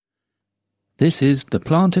This is the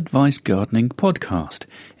Plant Advice Gardening Podcast,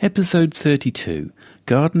 Episode 32,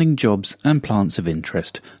 Gardening Jobs and Plants of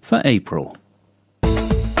Interest for April.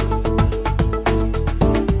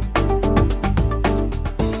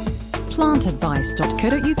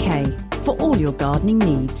 plantadvice.co.uk for all your gardening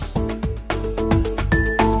needs.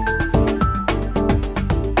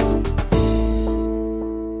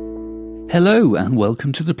 Hello and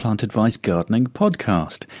welcome to the Plant Advice Gardening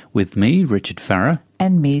Podcast with me, Richard Farrer.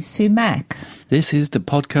 And me, Sue Mack. This is the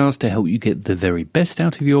podcast to help you get the very best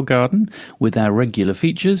out of your garden with our regular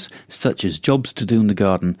features such as jobs to do in the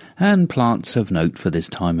garden and plants of note for this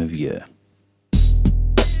time of year.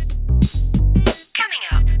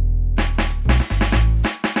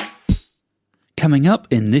 Coming up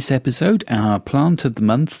in this episode, our plant of the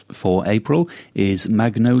month for April is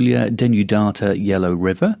Magnolia denudata Yellow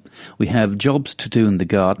River. We have jobs to do in the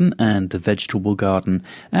garden and the vegetable garden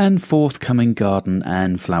and forthcoming garden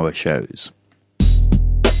and flower shows.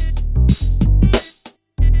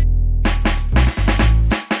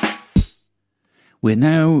 We're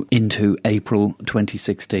now into April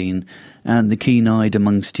 2016, and the keen-eyed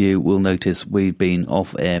amongst you will notice we've been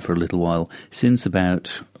off air for a little while, since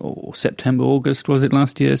about September, August, was it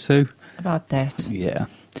last year, Sue? About that. Yeah.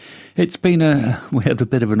 It's been we had a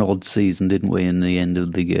bit of an odd season, didn't we, in the end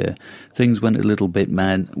of the year. Things went a little bit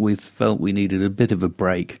mad. We felt we needed a bit of a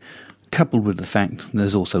break, coupled with the fact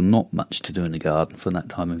there's also not much to do in the garden for that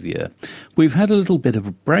time of year. We've had a little bit of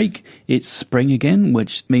a break. It's spring again,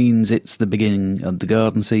 which means it's the beginning of the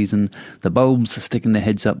garden season. The bulbs are sticking their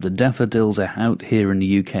heads up. The daffodils are out here in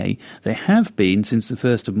the UK. They have been since the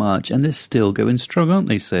 1st of March, and they're still going strong, aren't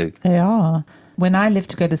they, Sue? They are. When I left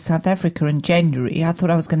to go to South Africa in January, I thought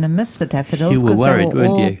I was going to miss the daffodils. You were worried, they were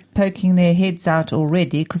all weren't you? Poking their heads out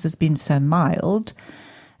already because it's been so mild.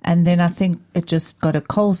 And then I think it just got a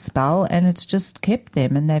cold spell and it's just kept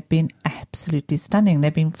them, and they've been absolutely stunning.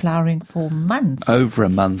 They've been flowering for months. Over a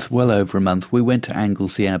month, well over a month. We went to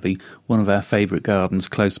Anglesey Abbey, one of our favourite gardens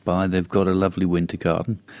close by. They've got a lovely winter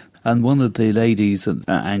garden. And one of the ladies at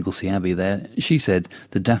Anglesey Abbey there, she said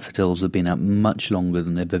the daffodils have been up much longer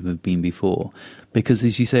than they've ever been before. Because,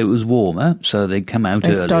 as you say, it was warmer, so they'd come out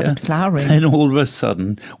earlier. They started flowering. And all of a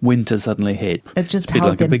sudden, winter suddenly hit. It just it's a bit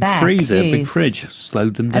held like a them big back, freezer, a big yes. fridge,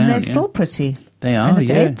 slowed them down. And they're still pretty. They are, and it's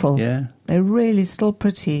yeah. April. Yeah. They're really still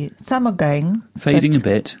pretty. Some are going. Fading a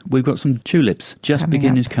bit. We've got some tulips just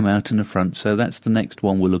beginning up. to come out in the front, so that's the next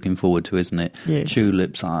one we're looking forward to, isn't it? Yes.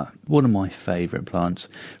 Tulips are one of my favourite plants.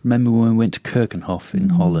 Remember when we went to Keukenhof in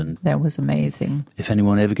Holland? That was amazing. If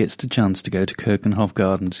anyone ever gets the chance to go to Keukenhof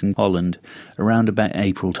Gardens in Holland around about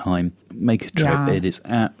April time, make a trip. Yeah. It is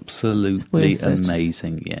absolutely It's worth it.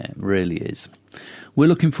 amazing. Yeah, it really is. We're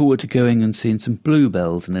looking forward to going and seeing some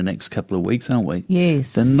bluebells in the next couple of weeks, aren't we?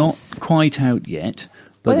 Yes. They're not quite out yet.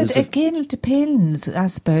 But Well, it depends, I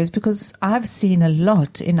suppose, because I've seen a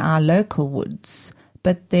lot in our local woods,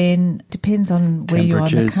 but then depends on where you are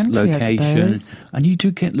in the country, location, I suppose. and you do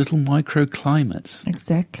get little microclimates.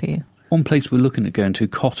 Exactly. One place we're looking at going to,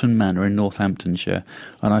 Cotton Manor in Northamptonshire,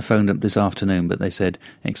 and I phoned up this afternoon, but they said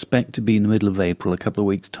expect to be in the middle of April, a couple of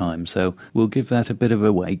weeks' time, so we'll give that a bit of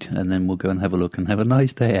a wait, and then we'll go and have a look and have a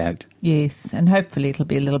nice day out. Yes, and hopefully it'll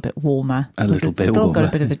be a little bit warmer. A little bit It's still got warmer.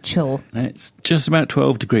 a bit of a chill. It's just about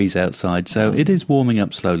 12 degrees outside, so it is warming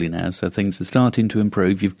up slowly now, so things are starting to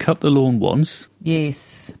improve. You've cut the lawn once.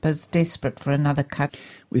 Yes, but it's desperate for another cut.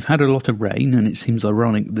 We've had a lot of rain, and it seems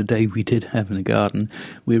ironic the day we did have in the garden,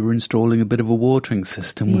 we were installing a bit of a watering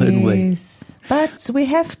system, weren't we? Yes, but we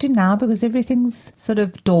have to now because everything's sort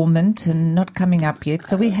of dormant and not coming up yet,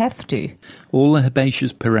 so we have to. All the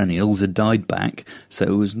herbaceous perennials had died back, so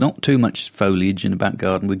it was not too much foliage in the back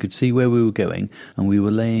garden. We could see where we were going, and we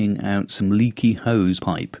were laying out some leaky hose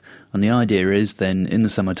pipe. And the idea is then, in the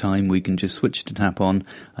summertime, we can just switch the tap on,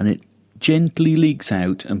 and it gently leaks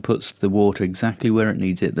out and puts the water exactly where it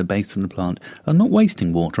needs it at the base of the plant, and not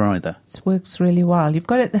wasting water either. It works really well. You've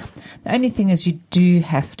got it. The only thing is you do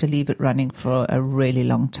have to leave it running for a really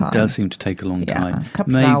long time. It does seem to take a long time. A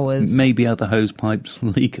couple of hours. Maybe other hose pipes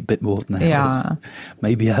leak a bit more than ours. Yeah.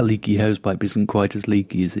 Maybe our leaky hose pipe isn't quite as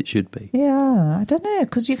leaky as it should be. Yeah, I don't know,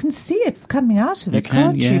 because you can see it coming out of it, You can,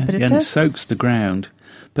 can't yeah. you? But and it soaks the ground.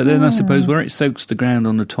 But then I suppose where it soaks the ground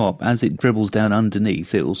on the top, as it dribbles down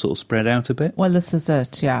underneath, it will sort of spread out a bit. Well, this is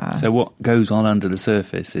it, yeah. So what goes on under the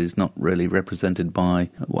surface is not really represented by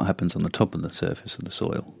what happens on the top of the surface of the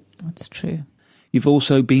soil. That's true. You've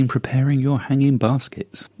also been preparing your hanging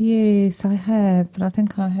baskets. Yes, I have, but I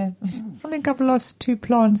think I've lost 2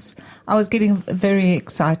 plants. I was getting very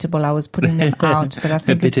excitable. I was putting them out, but I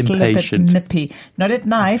think it's still impatient. a bit nippy. Not at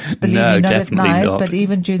night, believe No, me, not at definitely night, not. but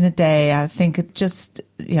even during the day, I think it just,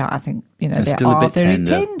 I think, They're they still a are bit very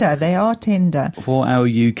tender. tender. They are tender. For our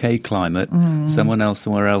UK climate, someone else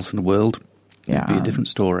somewhere else in the world, it'd be a Yeah. different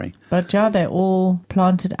story. But yeah, they're all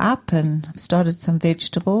planted up and started some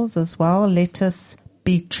vegetables as well. Lettuce,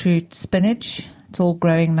 beetroot, spinach. It's all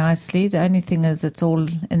growing nicely. The only thing is it's all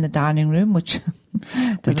in the dining room, which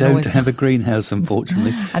We doesn't don't always have a greenhouse,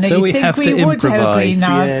 unfortunately. I know so you we think have we to would improvise. have a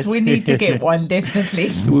greenhouse. Yes. We need to get one, definitely.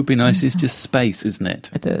 It would be nice. It's just space, isn't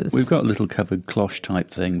it? It is. We've got a little covered cloche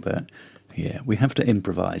type thing, but yeah, we have to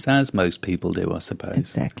improvise, as most people do, I suppose.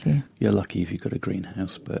 Exactly. You're lucky if you've got a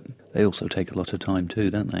greenhouse, but they also take a lot of time too,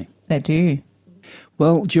 don't they? They do.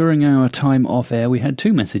 Well, during our time off air, we had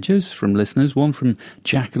 2 messages from listeners, one from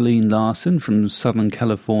Jacqueline Larson from Southern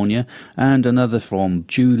California and another from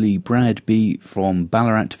Julie Bradby from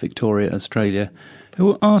Ballarat, Victoria, Australia,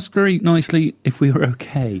 who asked very nicely if we were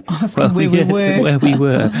okay. Asking where we were. Where we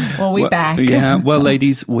were. Well, we're back. Yeah, well,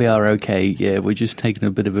 ladies, we are okay. Yeah, we're just taking a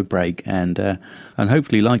bit of a break, and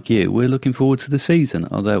hopefully, like you, we're looking forward to the season.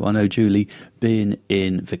 Although I know, Julie, being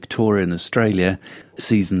in Victoria and Australia,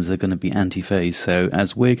 seasons are going to be anti-phase. So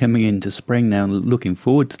as we're coming into spring now and looking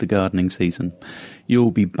forward to the gardening season,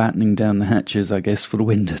 you'll be battening down the hatches, I guess, for the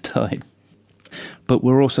winter time. But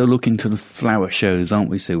we're also looking to the flower shows, aren't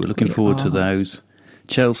we, Sue? We're looking forward to those.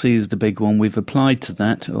 Chelsea is the big one. We've applied to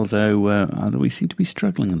that, although we seem to be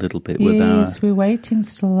struggling a little bit with our... Yes, we're waiting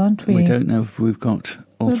still, aren't we? We don't know if we've got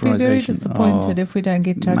authorisation. We'll be very disappointed if we don't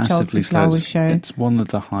get to our Chelsea Flower Show. It's one of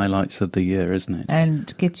the highlights of the year, isn't it?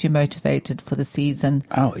 And gets you motivated for the season.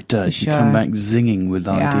 Oh, it does. For You come sure. back zinging with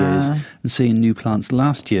ideas Yeah. and seeing new plants.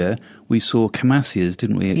 Last year, we saw Camassias,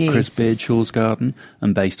 didn't we, at Yes. Chris Beardshaw's garden?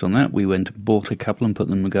 And based on that, we went and bought a couple and put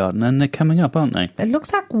them in the garden. And they're coming up, aren't they? It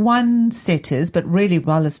looks like one setters, but really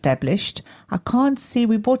well established. I can't see.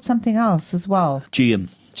 We bought something else as well. GM.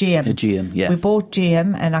 GM. A GM, yeah. We bought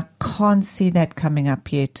GM, and I can't see that coming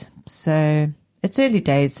up yet. So it's early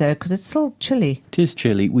days, though, because it's still chilly. It is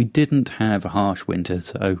chilly. We didn't have a harsh winter,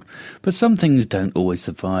 but some things don't always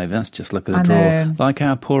survive. That's just luck of the I draw. know. Like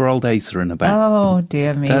our poor old Acer in the back. Oh,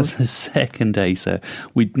 dear me. That's the second Acer.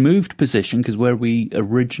 We'd moved position because where we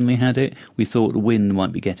originally had it, we thought the wind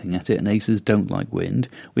might be getting at it, and Acers don't like wind.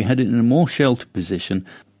 We had it in a more sheltered position,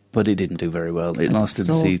 but it didn't do very well. It It's lasted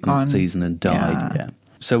the all gone. season and died. Yeah. Yeah.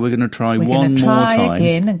 So we're going to try We're one going to more try time.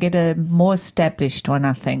 again and get a more established one,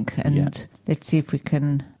 I think. And Yeah. let's see if we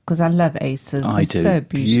can, because I love Acers. I They're do. so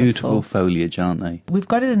beautiful. Foliage, aren't they? We've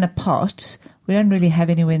got it in a pot. We don't really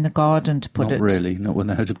have anywhere in the garden to put Not it. really. Not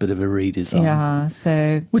without a bit of a redesign. Yeah,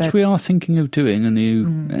 so... Which but- we are thinking of doing, and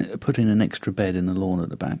you put in an extra bed in the lawn at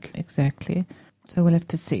the back. Exactly. So we'll have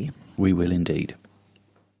to see. We will indeed.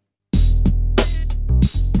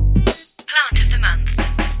 Plant of the month.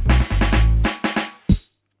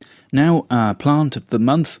 Now, our plant of the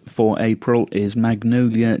month for April is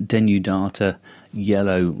Magnolia denudata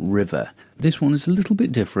Yellow River. This one is a little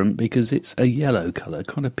bit different because it's a yellow colour,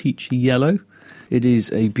 kind of peachy yellow. It is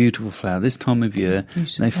a beautiful flower. This time of year,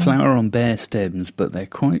 beautiful. they flower on bare stems, but they're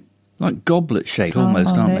quite like goblet shaped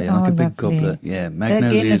almost, aren't they? Like a big lovely. goblet. Yeah, Again,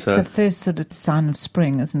 magnolias it's the are first sort of sign of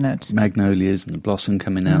spring, isn't it? magnolias and the blossom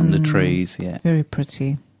coming out on the trees. Yeah. Very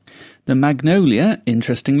pretty. The magnolia,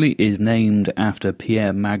 interestingly, is named after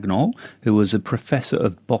Pierre Magnol, who was a professor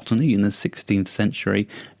of botany in the 16th century,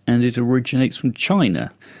 and it originates from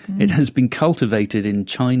China. It has been cultivated in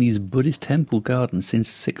Chinese Buddhist temple gardens since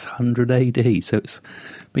 600 AD, so it's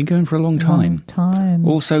been going for a long time.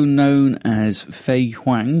 Also known as Fei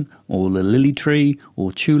Huang, or the lily tree,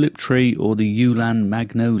 or tulip tree, or the Yulan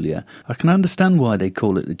magnolia. I can understand why they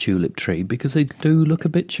call it the tulip tree, because they do look a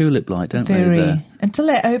bit tulip-like, don't they? Very. Until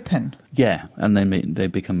they open. Yeah, and then they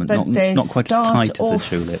become But they not quite as start tight as a off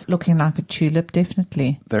tulip. looking like a tulip,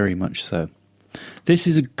 definitely. Very much so. This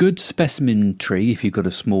is a good specimen tree if you've got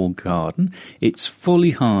a small garden. It's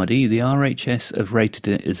fully hardy. The RHS have rated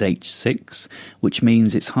it as H6, which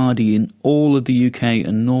means it's hardy in all of the UK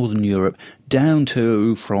and Northern Europe, down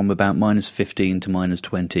to from about -15 to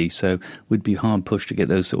 -20. So we'd be hard pushed to get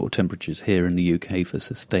those sort of temperatures here in the UK for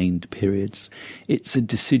sustained periods. It's a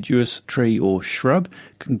deciduous tree or shrub,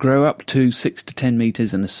 can grow up to 6 to 10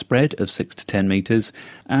 metres in a spread of 6 to 10 metres,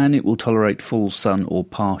 and it will tolerate full sun or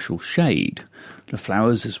partial shade. The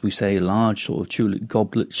flowers, as we say, large, sort of tulip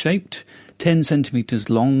goblet shaped, 10 centimetres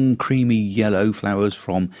long, creamy yellow flowers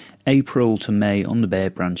from April to May on the bare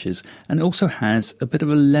branches, and it also has a bit of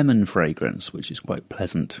a lemon fragrance, which is quite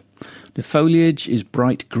pleasant. The foliage is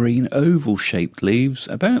bright green, oval-shaped leaves,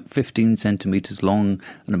 about 15 centimetres long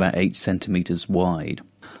and about 8 centimetres wide.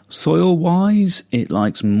 Soil-wise, it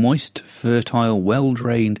likes moist, fertile,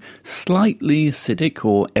 well-drained, slightly acidic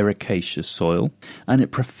or ericaceous soil, and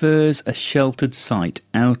it prefers a sheltered site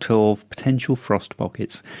out of potential frost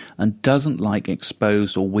pockets and doesn't like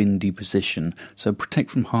exposed or windy position, so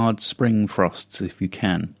protect from hard spring frosts if you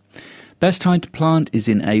can. Best time to plant is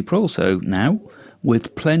in April, so now,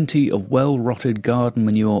 with plenty of well-rotted garden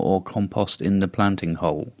manure or compost in the planting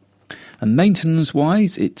hole. And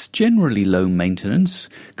maintenance-wise, it's generally low maintenance.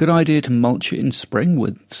 Good idea to mulch it in spring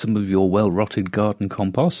with some of your well-rotted garden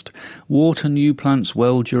compost. Water new plants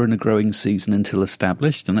well during the growing season until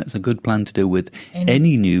established, and that's a good plan to do with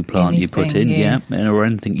any new plant you put in, yes. or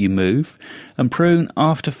anything you move. And prune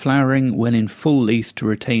after flowering when in full leaf to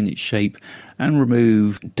retain its shape, and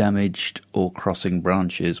remove damaged or crossing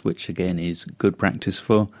branches, which again is good practice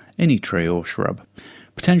for any tree or shrub.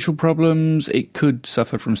 Potential problems, it could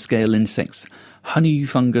suffer from scale insects, honey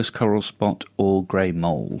fungus, coral spot or grey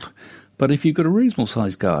mould. But if you've got a reasonable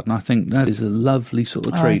sized garden, I think that is a lovely sort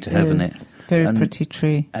of tree to have in it. Very pretty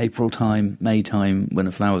tree. April time, May time, when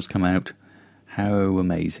the flowers come out, how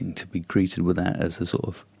amazing to be greeted with that as a sort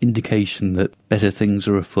of indication that better things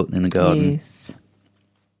are afoot in the garden. Yes.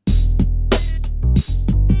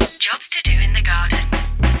 Jobs to do in the garden.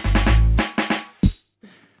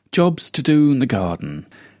 Jobs to do in the garden.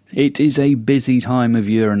 It is a busy time of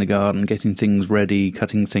year in the garden, getting things ready,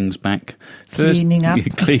 cutting things back. Cleaning up.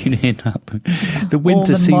 Cleaning up. The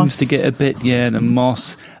winter seems moss. to get a bit, the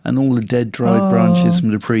moss and all the dead, dried branches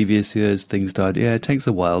from the previous years, things died. Yeah, it takes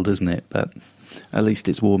a while, doesn't it? But at least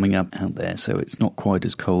it's warming up out there, so it's not quite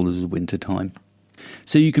as cold as the winter time.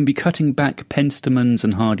 So you can be cutting back penstemons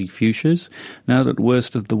and hardy fuchsias. Now that the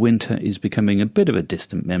worst of the winter is becoming a bit of a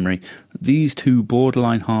distant memory, these two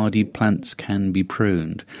borderline hardy plants can be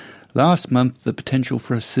pruned. Last month, the potential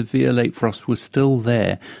for a severe late frost was still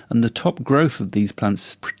there, and the top growth of these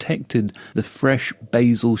plants protected the fresh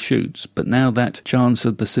basal shoots. But now that chance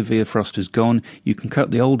of the severe frost is gone, you can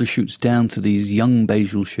cut the older shoots down to these young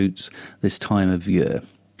basal shoots this time of year.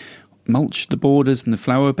 Mulch the borders and the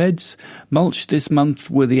flower beds. Mulch this month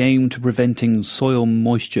with the aim to preventing soil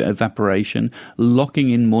moisture evaporation, locking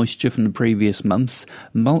in moisture from the previous months.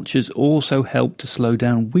 Mulches also help to slow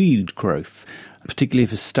down weed growth, particularly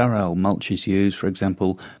if a sterile mulch is used, for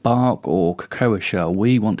example, bark or cocoa shell.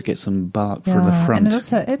 We want to get some bark for the front.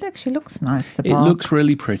 And it actually looks nice, the It bark. looks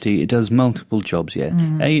really pretty. It does multiple jobs, A,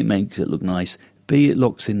 it makes it look nice. B, it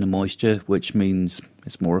locks in the moisture, which means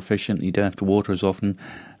it's more efficient. You don't have to water as often.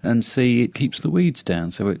 And C, it keeps the weeds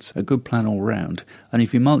down. So it's a good plan all round. And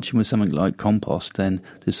if you're mulching with something like compost, then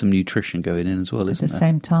there's some nutrition going in as well, isn't there? At the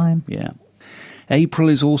same time. Yeah. April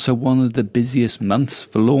is also one of the busiest months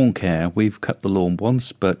for lawn care. We've cut the lawn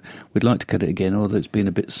once, but we'd like to cut it again, although it's been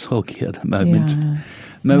a bit soggy at the moment. Yeah.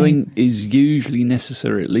 Mowing is usually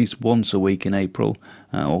necessary at least once a week in April.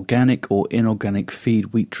 Organic or inorganic feed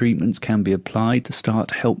wheat treatments can be applied to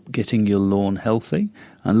start help getting your lawn healthy.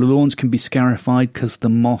 And the lawns can be scarified because the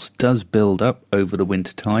moss does build up over the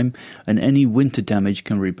winter time, and any winter damage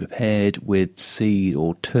can be repaired with seed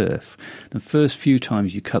or turf. The first few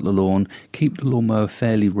times you cut the lawn, keep the lawnmower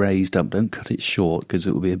fairly raised up. Don't cut it short because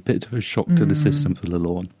it will be a bit of a shock to the system for the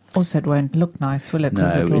lawn. Also, it won't look nice, will it?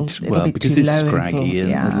 No, It'll be because too it's low scraggy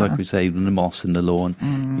and like we say, the moss in the lawn.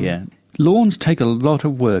 Yeah. Lawns take a lot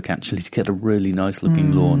of work, actually, to get a really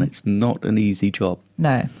nice-looking lawn. It's not an easy job.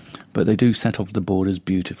 No. But they do set off the borders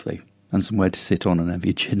beautifully. And somewhere to sit on and have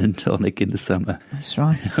your gin and tonic in the summer. That's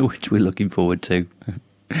right. Which we're looking forward to.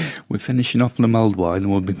 We're finishing off the mulled wine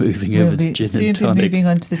and we'll be moving over to gin and tonic. Soon be moving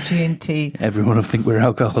on to the G&T. Everyone will think we're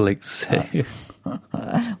alcoholics.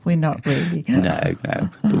 We're not really. No.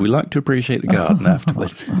 But we like to appreciate the garden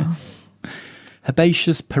afterwards.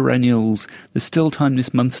 Herbaceous perennials. There's still time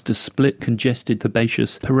this month to split congested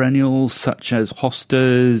herbaceous perennials such as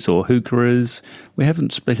hostas or heucheras. We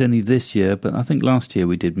haven't split any this year, but I think last year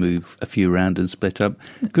we did move a few around and split up.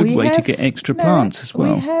 Good way to get extra plants as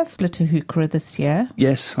well. We have split a heuchera this year.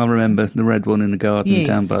 Yes, I remember the red one in the garden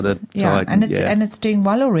down by the side. And it's doing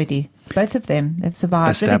well already. Both of them, they've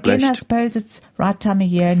survived. But again, I suppose it's right time of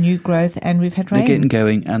year, new growth, and we've had rain. They're getting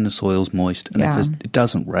going and the soil's moist. And if it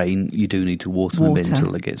doesn't rain, you do need to water them in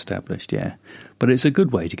until they get established, But it's a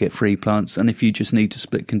good way to get free plants. And if you just need to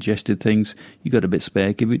split congested things, you got a bit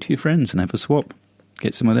spare, give it to your friends and have a swap.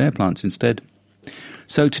 Get some of their plants instead.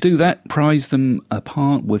 So to do that, prise them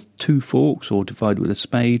apart with 2 forks or divide with a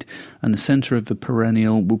spade, and the centre of the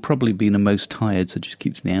perennial will probably be the most tired, so just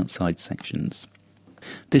keeps the outside sections.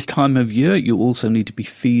 This time of year, you also need to be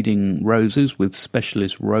feeding roses with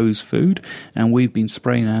specialist rose food, and we've been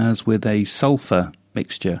spraying ours with a sulphur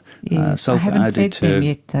mixture. Yes, I Sulphur haven't added fed them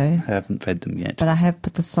yet, though. Haven't fed them yet. But I have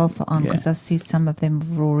put the sulphur on because I see some of them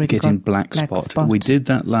have already Getting got black spot. We did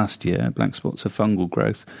that last year. Black spot's a fungal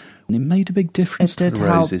growth, and it made a big difference to the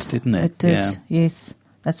roses, didn't it? It did, yes.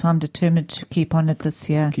 That's why I'm determined to keep on it this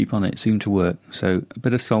year. Keep on it. It seemed to work. So a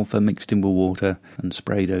bit of sulphur mixed in with water and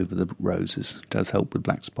sprayed over the roses does help with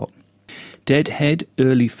black spot. Deadhead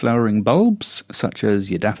early flowering bulbs, such as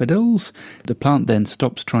your daffodils. The plant then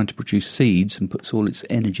stops trying to produce seeds and puts all its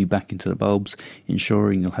energy back into the bulbs,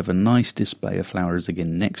 ensuring you'll have a nice display of flowers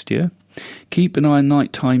again next year. Keep an eye on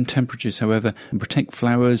nighttime temperatures, however, and protect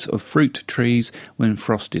flowers of fruit trees when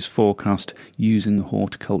frost is forecast using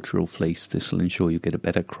horticultural fleece. This will ensure you get a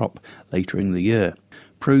better crop later in the year.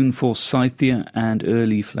 Prune forsythia and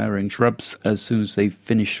early flowering shrubs as soon as they've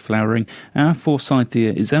finished flowering. Our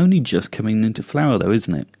forsythia is only just coming into flower, though,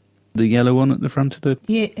 isn't it? The yellow one at the front of the...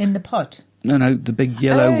 Yeah, in the pot. No, the big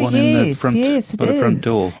yellow one in the front, by the front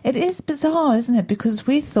door. It is bizarre, isn't it? Because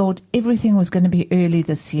we thought everything was going to be early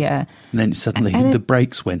this year. And then suddenly the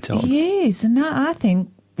brakes went on. Yes, and now I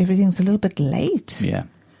think everything's a little bit late. Yeah.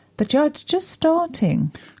 But yeah, it's just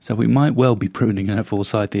starting. So we might well be pruning our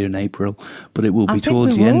forsythia in April, but it will be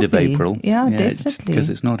towards the end of April. Yeah, definitely.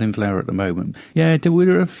 Because it's not in flower at the moment. Yeah,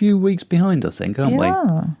 we're a few weeks behind, I think, aren't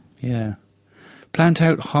we? Yeah. Plant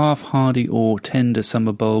out half-hardy or tender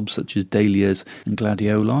summer bulbs such as dahlias and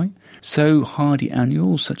gladioli. Sow hardy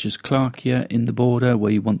annuals such as Clarkia in the border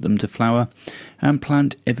where you want them to flower. And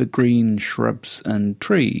plant evergreen shrubs and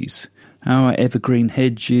trees. Our evergreen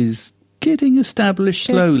hedge is getting established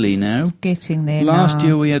slowly now. Getting there Last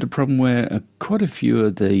year we had a problem where quite a few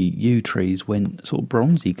of the yew trees went sort of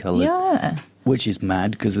bronzy coloured. Yeah. Which is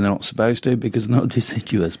mad because they're not supposed to, because they're not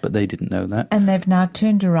deciduous, but they didn't know that. And they've now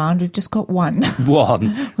turned around. We've just got one.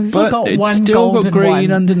 We've still got it's one still got green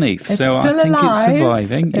one. underneath, It's so still I think alive. it's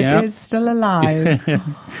surviving. It is still alive.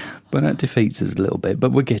 But that defeats us a little bit,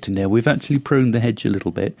 but we're getting there. We've actually pruned the hedge a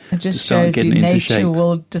little bit. It just to start shows getting you into nature shape.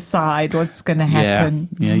 will decide what's going to happen.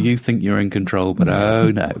 Yeah, you think you're in control, but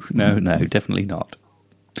oh no, definitely not.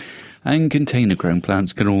 And container grown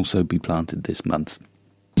plants can also be planted this month.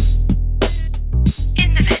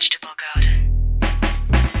 In the vegetable garden.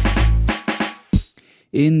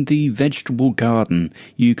 In the vegetable garden,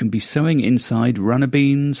 you can be sowing inside runner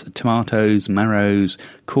beans, tomatoes, marrows,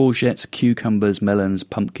 courgettes, cucumbers, melons,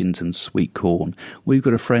 pumpkins and sweet corn. We've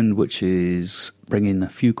got a friend which is bringing a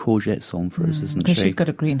few courgettes on for us, isn't she? Because she's got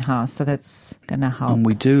a greenhouse, so that's going to help. And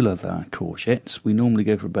we do love our courgettes. We normally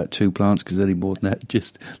go for about 2 plants because any more than that,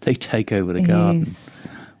 they take over the garden. Yes.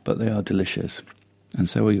 But they are delicious. And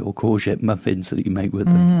so are your courgette muffins that you make with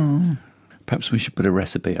them. Perhaps we should put a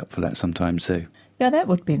recipe up for that sometime too. Yeah, that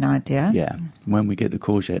would be an idea. Yeah, when we get the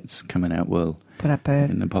courgettes coming out, we'll put up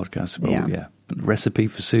in the podcast. Yeah. Recipe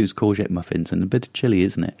for Sue's courgette muffins and a bit of chilli,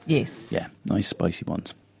 isn't it? Yes. Yeah, nice spicy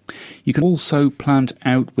ones. You can also plant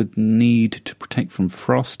out with need to protect from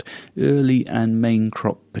frost early and main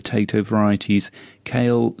crop potato varieties: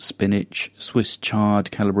 kale, spinach, Swiss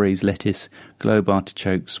chard, Calabrese lettuce, globe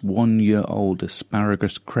artichokes, 1-year-old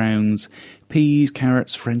asparagus crowns, peas,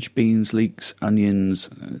 carrots, French beans, leeks, onions,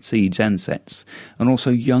 seeds and sets. And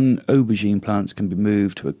also young aubergine plants can be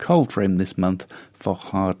moved to a cold frame this month for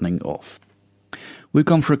hardening off. We've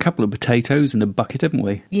gone for a couple of potatoes in a bucket, haven't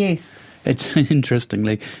we? Yes. It's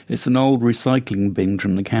interestingly, it's an old recycling bin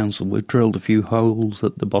from the council. We've drilled a few holes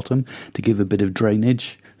at the bottom to give a bit of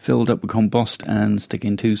drainage, filled up with compost and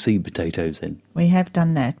sticking 2 seed potatoes in. We have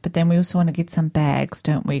done that, but then we also want to get some bags,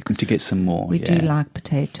 don't we? To get some more, We do like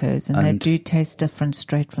potatoes, and they do taste different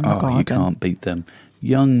straight from the garden. You can't beat them.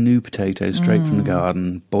 Young, new potatoes straight from the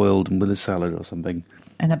garden, boiled and with a salad or something.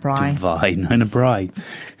 And a braai. Divine. And a braai.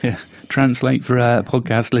 Yeah. Translate for our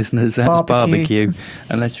podcast listeners, that's barbecue.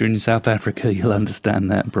 Unless you're in South Africa, you'll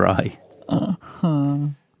understand that, braai.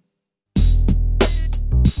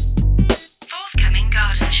 Forthcoming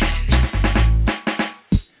garden shows.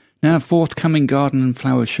 Now, forthcoming garden and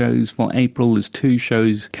flower shows for April. There's 2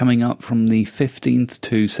 shows coming up from the 15th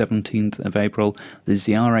to 17th of April. There's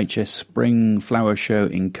the RHS Spring Flower Show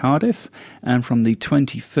in Cardiff. And from the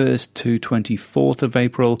 21st to 24th of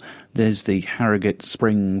April, there's the Harrogate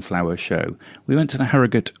Spring Flower Show. We went to the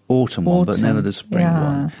Harrogate Autumn one, but never the Spring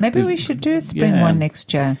one. Maybe we should do a Spring one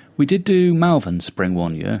next year. We did do Malvern Spring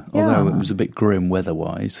one year, although it was a bit grim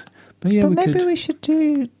weather-wise. But yeah, maybe we should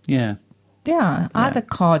do... Yeah. Yeah, either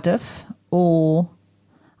Cardiff or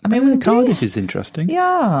I mean, Cardiff is interesting.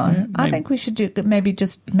 Yeah, I maybe. think we should maybe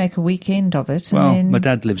just make a weekend of it. Well, and then my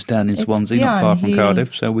dad lives down in Swansea, yeah, not far and from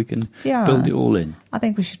Cardiff, so we can build it all in. I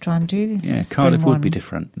think we should try and do Yeah, a spring Cardiff would one. be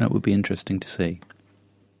different. That would be interesting to see.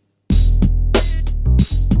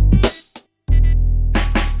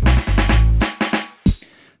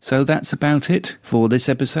 So that's about it for this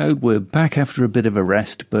episode. We're back after a bit of a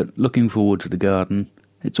rest, but looking forward to the garden.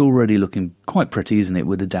 It's already looking quite pretty, isn't it,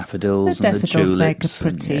 with the daffodils The and the daffodils tulips. make it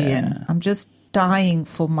pretty, and I'm just dying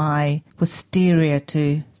for my wisteria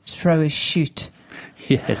to throw a shoot.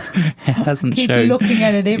 Yes, it hasn't Keep shown. looking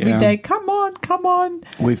at it every Yeah. day. Come on, come on.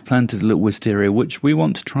 We've planted a little wisteria, which we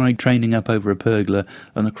want to try training up over a pergola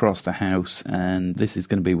and across the house. And this is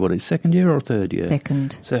going to be, what, its second year or third year?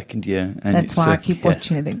 Second year. And That's it's, why I keep yes.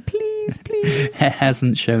 watching it. Think, please. It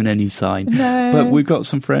hasn't shown any sign. No. But we've got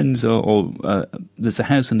some friends, or there's a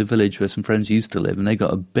house in the village where some friends used to live, and they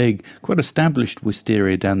got a big, quite established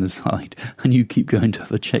wisteria down the side, and you keep going to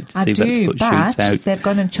have a check to see if that's put shoots out. They've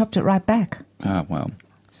gone and chopped it right back. Ah, well.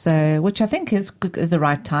 So, which I think is the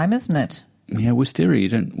right time, isn't it? Yeah, wisteria,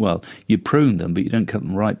 you prune them, but you don't cut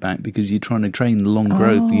them right back because you're trying to train the long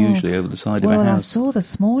growth usually over the side of a Well, I house. saw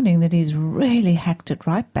this morning that he's really hacked it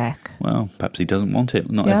right back. Well, perhaps he doesn't want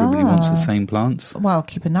it. Not everybody wants the same plants. Well,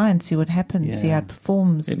 keep an eye and see what happens, see how it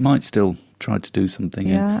performs. It might still try to do something.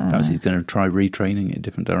 Yeah. Perhaps he's going to try retraining it a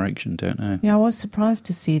different direction, don't know. Yeah, I was surprised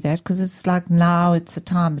to see that because it's like now it's the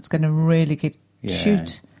time it's going to really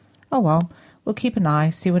shoot. Oh, well, we'll keep an eye,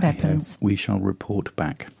 see what happens. We shall report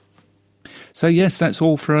back. So yes, that's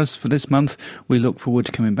all for us for this month. We look forward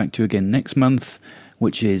to coming back to you again next month,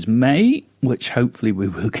 which is May, which hopefully we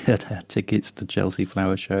will get our tickets to Chelsea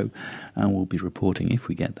Flower Show, and we'll be reporting, if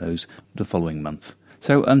we get those, the following month.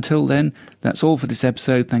 So until then, that's all for this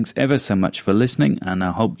episode. Thanks ever so much for listening, and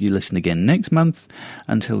I hope you listen again next month.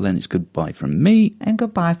 Until then, it's goodbye from me. And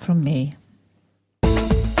goodbye from me.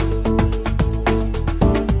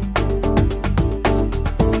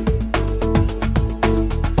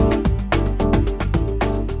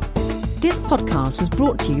 This podcast was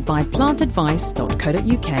brought to you by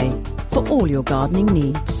plantadvice.co.uk for all your gardening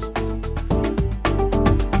needs.